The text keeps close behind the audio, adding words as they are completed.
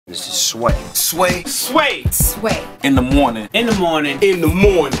This is Sway. Sway. Sway. Sway. In the morning. In the morning. In the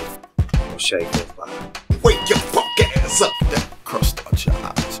morning. Shake your body. Wake your fuck ass up. That crust out your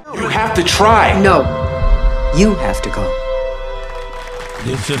eyes. You have to try. No. You have to go.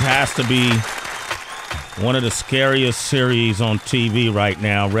 This shit has to be one of the scariest series on TV right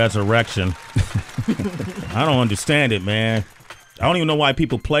now, Resurrection. I don't understand it, man. I don't even know why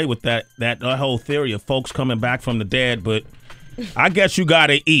people play with that whole theory of folks coming back from the dead, but I guess you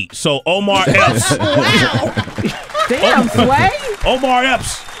gotta eat. So Omar Epps. Wow. Damn, Sway. Omar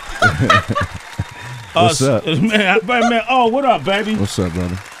Epps. What's up? Man, oh, what up, baby? What's up,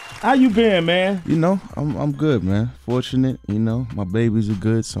 brother? How you been, man? You know, I'm good, man. Fortunate, you know. My babies are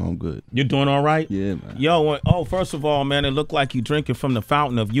good, so I'm good. You doing all right? Yeah, man. Yo, first of all, man, it looked like you drinking from the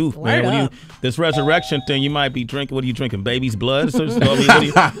fountain of youth, man. This resurrection thing, you might be drinking. What are you drinking? Baby's blood?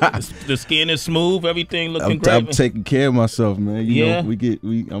 The skin is smooth. Everything looking great. I'm taking care of myself, man. You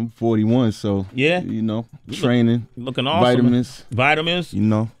know, I'm 41, so you know, training, looking awesome. Vitamins. You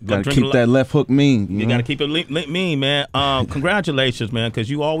know, gotta keep that left hook mean. You gotta keep it mean, man. Congratulations, man, because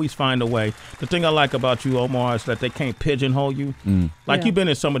you always find a way. The thing I like about you, Omar, is that they can't pigeonhole you. Like you've been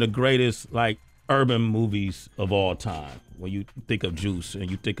in some of the greatest like urban movies of all time. When you think of Juice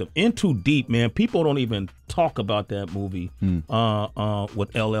and you think of In Too Deep, man, people don't even talk about that movie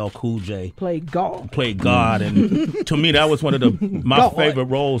with LL Cool J. Played God, and to me that was one of my favorite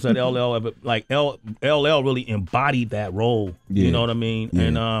roles that LL ever, like LL really embodied that role. Yeah. You know what I mean? Yeah.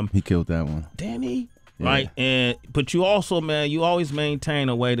 And he killed that one. Damn he. Right, but you also, man, you always maintain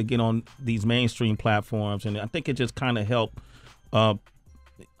a way to get on these mainstream platforms, and I think it just kind of helped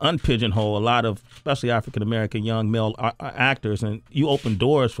unpigeonhole a lot of, especially African American young male actors, and you opened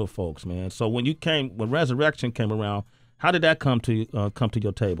doors for folks, man. So when Resurrection came around, how did that come to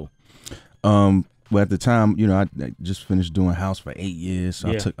your table? Well, at the time, you know, I just finished doing House for 8 years,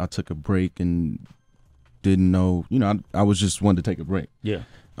 so I took a break and didn't know, you know, I was just wanted to take a break. Yeah.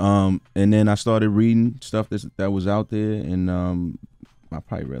 And then I started reading stuff that was out there, and I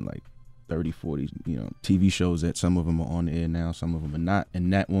probably read like 30, 40, you know, TV shows that some of them are on the air now, some of them are not.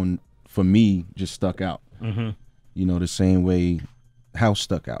 And that one, for me, just stuck out. You know, the same way House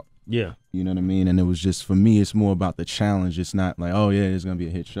stuck out. Yeah. You know what I mean? And it was just, for me, it's more about the challenge. It's not like, oh, yeah, it's going to be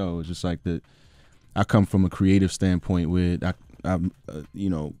a hit show. It's just like I come from a creative standpoint where I you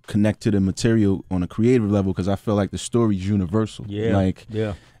know, connect to the material on a creative level because I feel like the story's universal. Yeah. Like,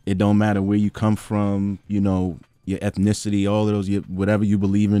 it don't matter where you come from, you know, your ethnicity, all of those, whatever you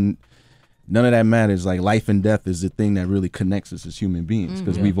believe in, none of that matters. Like, life and death is the thing that really connects us as human beings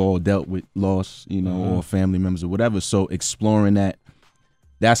because we've all dealt with loss, you know, or family members or whatever. So exploring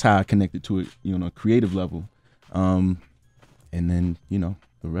that's how I connected to it, you know, on a creative level. And then, you know,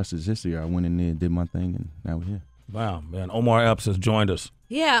 the rest is history. I went in there, did my thing, and now we're here. Wow, man. Omar Epps has joined us.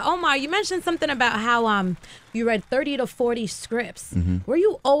 Yeah, Omar, you mentioned something about how you read 30 to 40 scripts. Were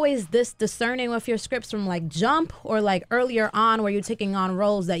you always this discerning with your scripts from like Jump, or like earlier on where you're taking on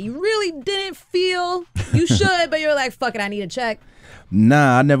roles that you really didn't feel you should, but you're like, fuck it, I need a check?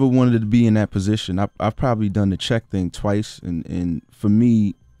 Nah, I never wanted to be in that position. I've probably done the check thing twice, and for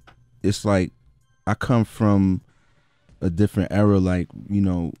me, it's like I come from a different era, like, you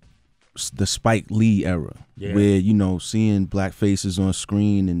know, the Spike Lee era, where, you know, seeing black faces on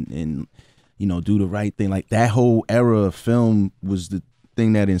screen and you know, do the right thing, like that whole era of film was the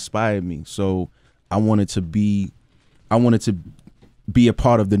thing that inspired me. So I wanted to be a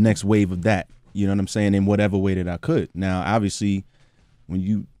part of the next wave of that, you know what I'm saying, in whatever way that I could. Now, obviously, when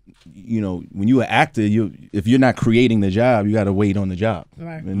you're an actor, if you're not creating the job, you got to wait on the job,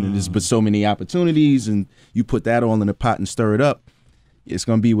 right? And there's but so many opportunities, and you put that all in the pot and stir it up, it's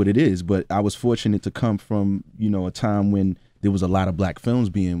gonna be what it is. But I was fortunate to come from, you know, a time when there was a lot of black films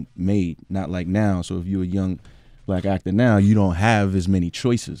being made, not like now. So if you're a young black actor now, you don't have as many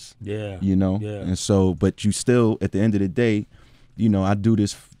choices. Yeah. You know? Yeah. And so, but you still, at the end of the day, you know, I do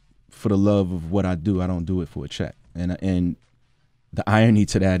this for the love of what I do. I don't do it for a check. And the irony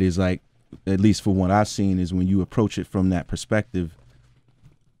to that is, like, at least for what I've seen, is when you approach it from that perspective,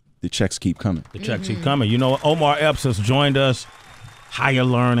 the checks keep coming. The checks keep coming. You know, Omar Epps has joined us. Higher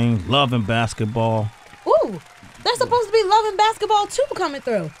learning, love and basketball. Ooh, there's supposed to be Love and Basketball 2 coming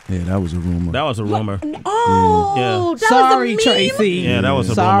through. Yeah, that was a rumor. That was a rumor. Oh, that sorry, was a meme? Tracy. Yeah, that was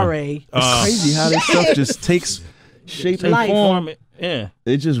a sorry. rumor. It's crazy how this stuff just takes shape and form. Yeah,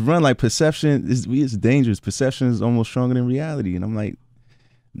 it just run like perception. It's dangerous. Perception is almost stronger than reality. And I'm like,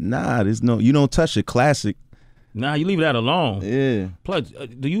 nah, there's no. You don't touch a classic Nah, you leave that alone. Yeah. Plus,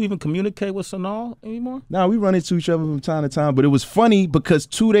 do you even communicate with Sanaa anymore? Nah, we run into each other from time to time, but it was funny because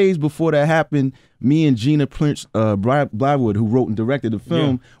 2 days before that happened, me and Gina Prince Blywood, who wrote and directed the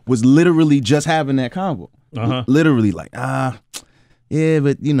film, was literally just having that convo. Literally like, yeah,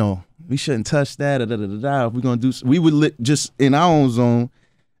 but you know, we shouldn't touch that. If we're gonna do, we would just in our own zone,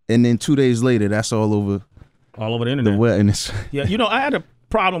 and then 2 days later, that's all over the internet. The web, and it's yeah, you know, I had a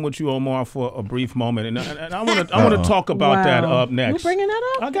problem with you, Omar, for a brief moment, and I want to talk about that up next. You bringing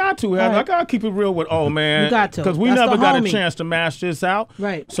that up? I got to. I got to keep it real with man. You got to, because we never got a chance to mash this out.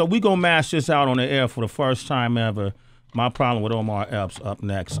 Right. So we gonna mash this out on the air for the first time ever. My problem with Omar Epps up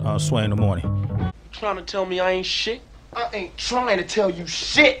next. Sway in the morning. Trying to tell me I ain't shit? I ain't trying to tell you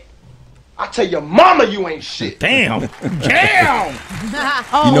shit. I tell your mama you ain't shit. Damn. You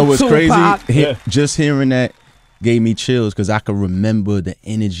know what's Tupac. crazy? Just hearing that gave me chills because I could remember the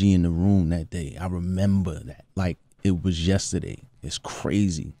energy in the room that day. I remember that like it was yesterday. It's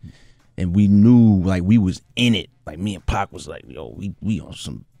crazy. And we knew like we was in it. Like me and Pac was like, yo, we on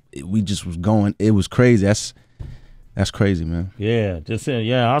some, we just was going. It was crazy. That's crazy, man. Yeah, just saying.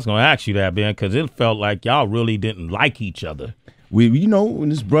 Yeah, I was gonna ask you that, man, because it felt like y'all really didn't like each other. We, you know, when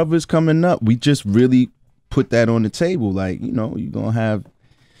this brother's coming up, we just really put that on the table. Like, you know, you're gonna have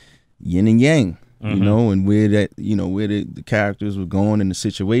yin and yang, you know, and where that, you know, where the characters were going and the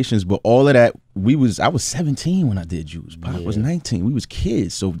situations. But all of that, I was 17 when I did Juice. Pac was 19. We was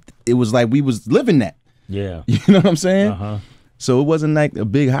kids, so it was like we was living that. Yeah, you know what I'm saying? So it wasn't like a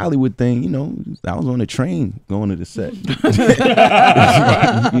big Hollywood thing, you know. I was on a train going to the set.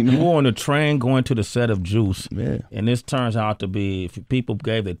 You were on a train going to the set of Juice. Yeah. And this turns out to be, if people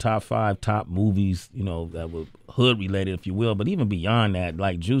gave the top 5 top movies, you know, that were hood related, if you will, but even beyond that,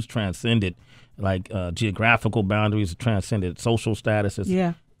 like Juice transcended like geographical boundaries, transcended social statuses.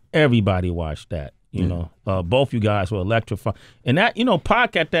 Yeah. Everybody watched that. You know, both you guys were electrified. And that, you know,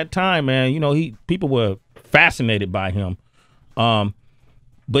 Pac at that time, man, you know, people were fascinated by him.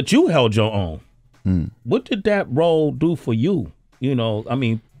 But you held your own. What did that role do for you? You know, I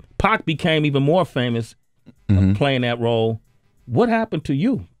mean, Pac became even more famous playing that role. What happened to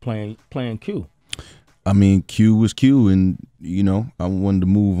you playing Q? I mean, Q was Q, and you know, I wanted to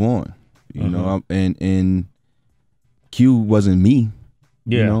move on. You know, and Q wasn't me.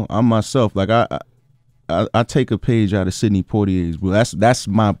 Yeah. You know, I'm myself. Like I take a page out of Sidney Poitier's book. That's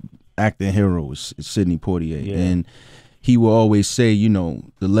my acting hero is Sidney Poitier, and he will always say, you know,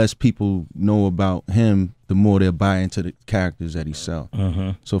 the less people know about him, the more they'll buy into the characters that he sells.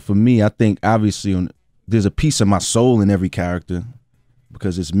 So for me, I think obviously there's a piece of my soul in every character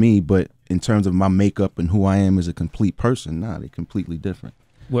because it's me, but in terms of my makeup and who I am as a complete person, nah, they're completely different.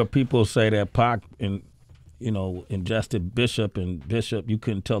 Where people say that Pac and, you know, ingested Bishop, and Bishop, you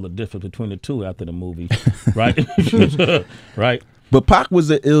couldn't tell the difference between the two after the movie, right? Right. But Pac was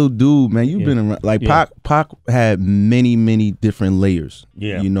an ill dude, man. You've been around. Like Pac had many different layers.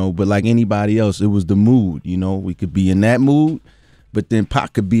 Yeah. You know, but like anybody else, it was the mood. You know, we could be in that mood, but then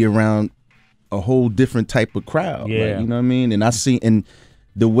Pac could be around a whole different type of crowd. Yeah. Like, you know what I mean? And I see, and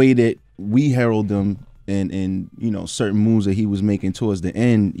the way that we herald them, and you know, certain moves that he was making towards the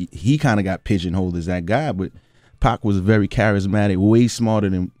end, he kind of got pigeonholed as that guy. But Pac was very charismatic, way smarter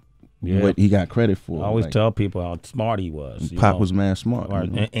than what he got credit for. I always tell people how smart he was. Pac was mad smart.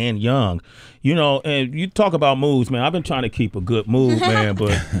 You know? and young. You know, and you talk about moves, man. I've been trying to keep a good mood, man,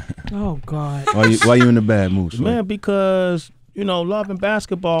 but oh God. Why you in the bad mood, Sway? Man, because, you know, loving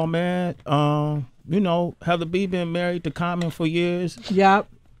basketball, man. You know, Heather B been married to Common for years. Yep.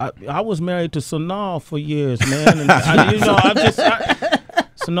 I was married to Sanaa for years, man. And you know,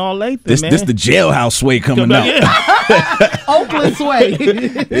 Sanaa Lathan, man. This the jailhouse Sway coming out. Oakland Sway.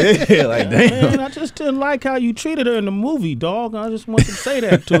 Yeah, like damn. Man, I just didn't like how you treated her in the movie, dog. I just wanted to say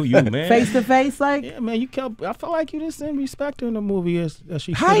that to you, man. Face to face, like. Yeah, man. I felt like you just didn't respect her in the movie as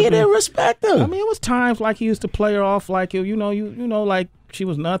she. How you didn't respect her? I mean, it was times like he used to play her off like you know, like she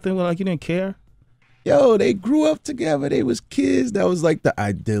was nothing, like you didn't care. Yo, they grew up together. They was kids. That was like the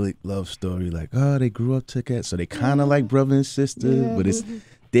idyllic love story. Like, oh, they grew up together. So they kind of like brother and sister, but it's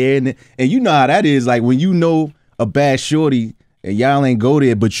there. And you know how that is. Like when you know a bad shorty and y'all ain't go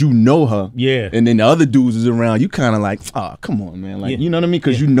there, but you know her. Yeah. And then the other dudes is around. You kind of like, oh, come on, man. Like, you know what I mean?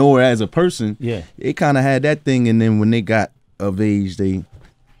 Because you know her as a person. Yeah. They kind of had that thing. And then when they got of age, they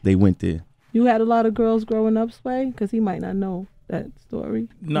went there. You had a lot of girls growing up, Sway? Because he might not know that story.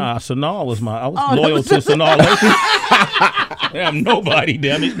 Nah, Sanaa was I was loyal to Sanaa Lathan. Damn, nobody,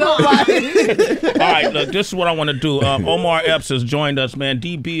 damn it. Nobody. All right, look, this is what I want to do. Omar Epps has joined us, man.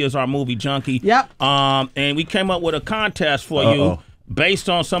 DB is our movie junkie. Yep. And we came up with a contest for you. based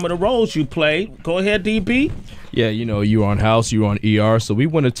on some of the roles you played. Go ahead, DB. Yeah, you know, you were on House, you were on ER, so we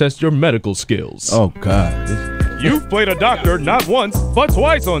want to test your medical skills. Oh, God. You've played a doctor not once, but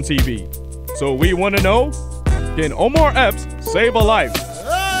twice on TV. So we want to know, can Omar Epps save a life?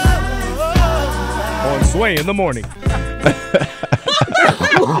 On Sway in the Morning.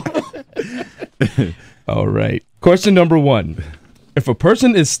 All right. Question number 1. If a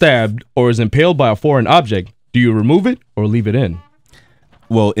person is stabbed or is impaled by a foreign object, do you remove it or leave it in?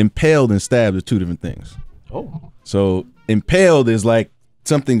 Well, impaled and stabbed are two different things. Oh. So impaled is like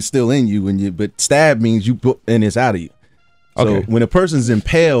something's still in you, but stab means and it's out of you. So Okay. when a person's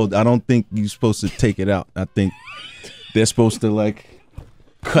impaled, I don't think you're supposed to take it out. I think they're supposed to like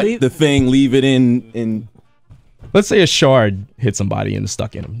cut the thing, leave it in. Let's say a shard hit somebody and it's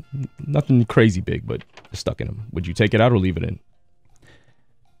stuck in them. Nothing crazy big, but it's stuck in them. Would you take it out or leave it in?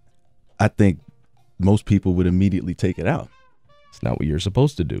 I think most people would immediately take it out. It's not what you're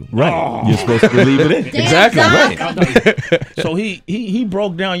supposed to do. Right. Oh. You're supposed to leave it in. Exactly. Right. So he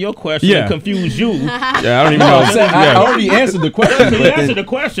broke down your question Yeah. and confused you. Yeah, I don't even know. I already answered the question. He answered the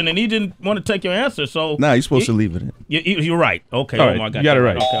question and he didn't want to take your answer. So Nah, you're supposed to leave it in. You're right. Okay. All right, Omar, you got it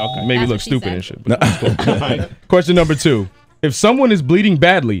right. Okay. Maybe That's look what she stupid said. and shit. But that's cool. Question number 2. If someone is bleeding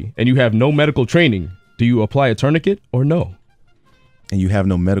badly and you have no medical training, do you apply a tourniquet or no? And you have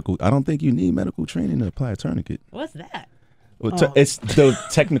no medical. I don't think you need medical training to apply a tourniquet. What's that? Well, it's the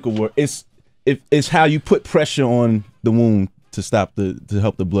technical word. It's how you put pressure on the wound to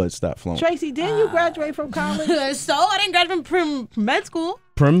help the blood stop flowing. Tracy, didn't you graduate from college? So I didn't graduate from med school.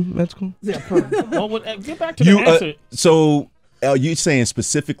 Prim med school? Yeah, prim. Well, get back to the answer. So are you saying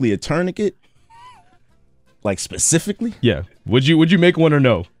specifically a tourniquet? Like specifically? Yeah. Would you make one or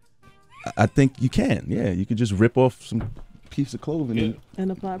no? I think you can. Yeah, you could just rip off some piece of clothing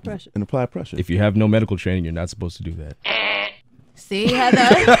And apply pressure. and apply pressure. If you have no medical training, you're not supposed to do that. See,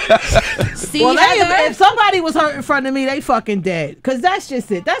 Heather? See, Well, Heather? if somebody was hurt in front of me, they fucking dead. Because that's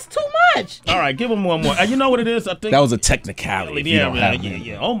just it. That's too much. All right, give him one more. You know what it is? I think that was a technicality. if you don't have it.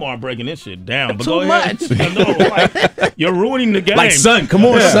 yeah. Omar breaking this shit down. But Too go ahead. much. No, like, you're ruining the game. Like, son, come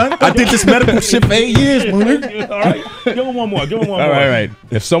on, son. I did this medical shit for 8 years, man. All right, give him one more. All right.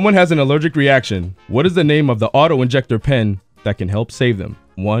 If someone has an allergic reaction, what is the name of the auto-injector pen that can help save them?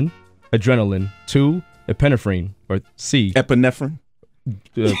 1, adrenaline. 2, epinephrine. Or C, Epinephrine.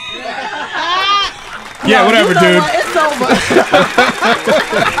 yeah, No, whatever, you know dude. what? It's over.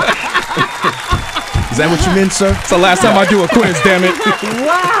 Is that what you meant, sir? It's the last time I do a quiz, damn it.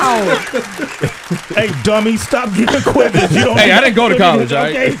 Wow. Hey, dummy, stop getting quizzes. You don't Hey, I didn't go to college, all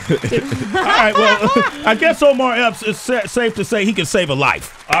okay? All right, well, I guess Omar Epps, it's safe to say he can save a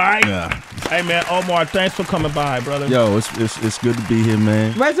life. All right? Yeah. Hey, man, Omar, thanks for coming by, brother. Yo, it's good to be here,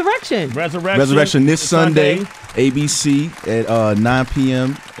 man. Resurrection. Resurrection this Sunday, ABC at 9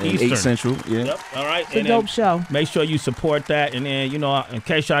 p.m. and Eastern. 8 Central. Yeah. Yep. All right. It's a dope show. Make sure you support that. And then, you know, in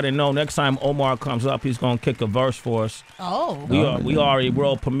case y'all didn't know, next time Omar comes up, he's going to kick a verse for us. Oh. We already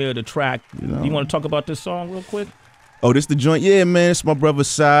world premiered the track. You want to talk about this song real quick? Oh, this the joint? Yeah, man. It's my brother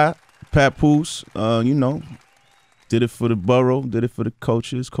Sai, Papoose. You know, did it for the borough, did it for the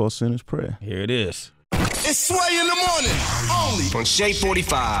coaches. Called Sinner's Prayer. Here it is. It's Sway in the Morning, only on Shade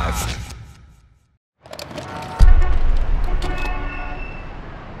 45.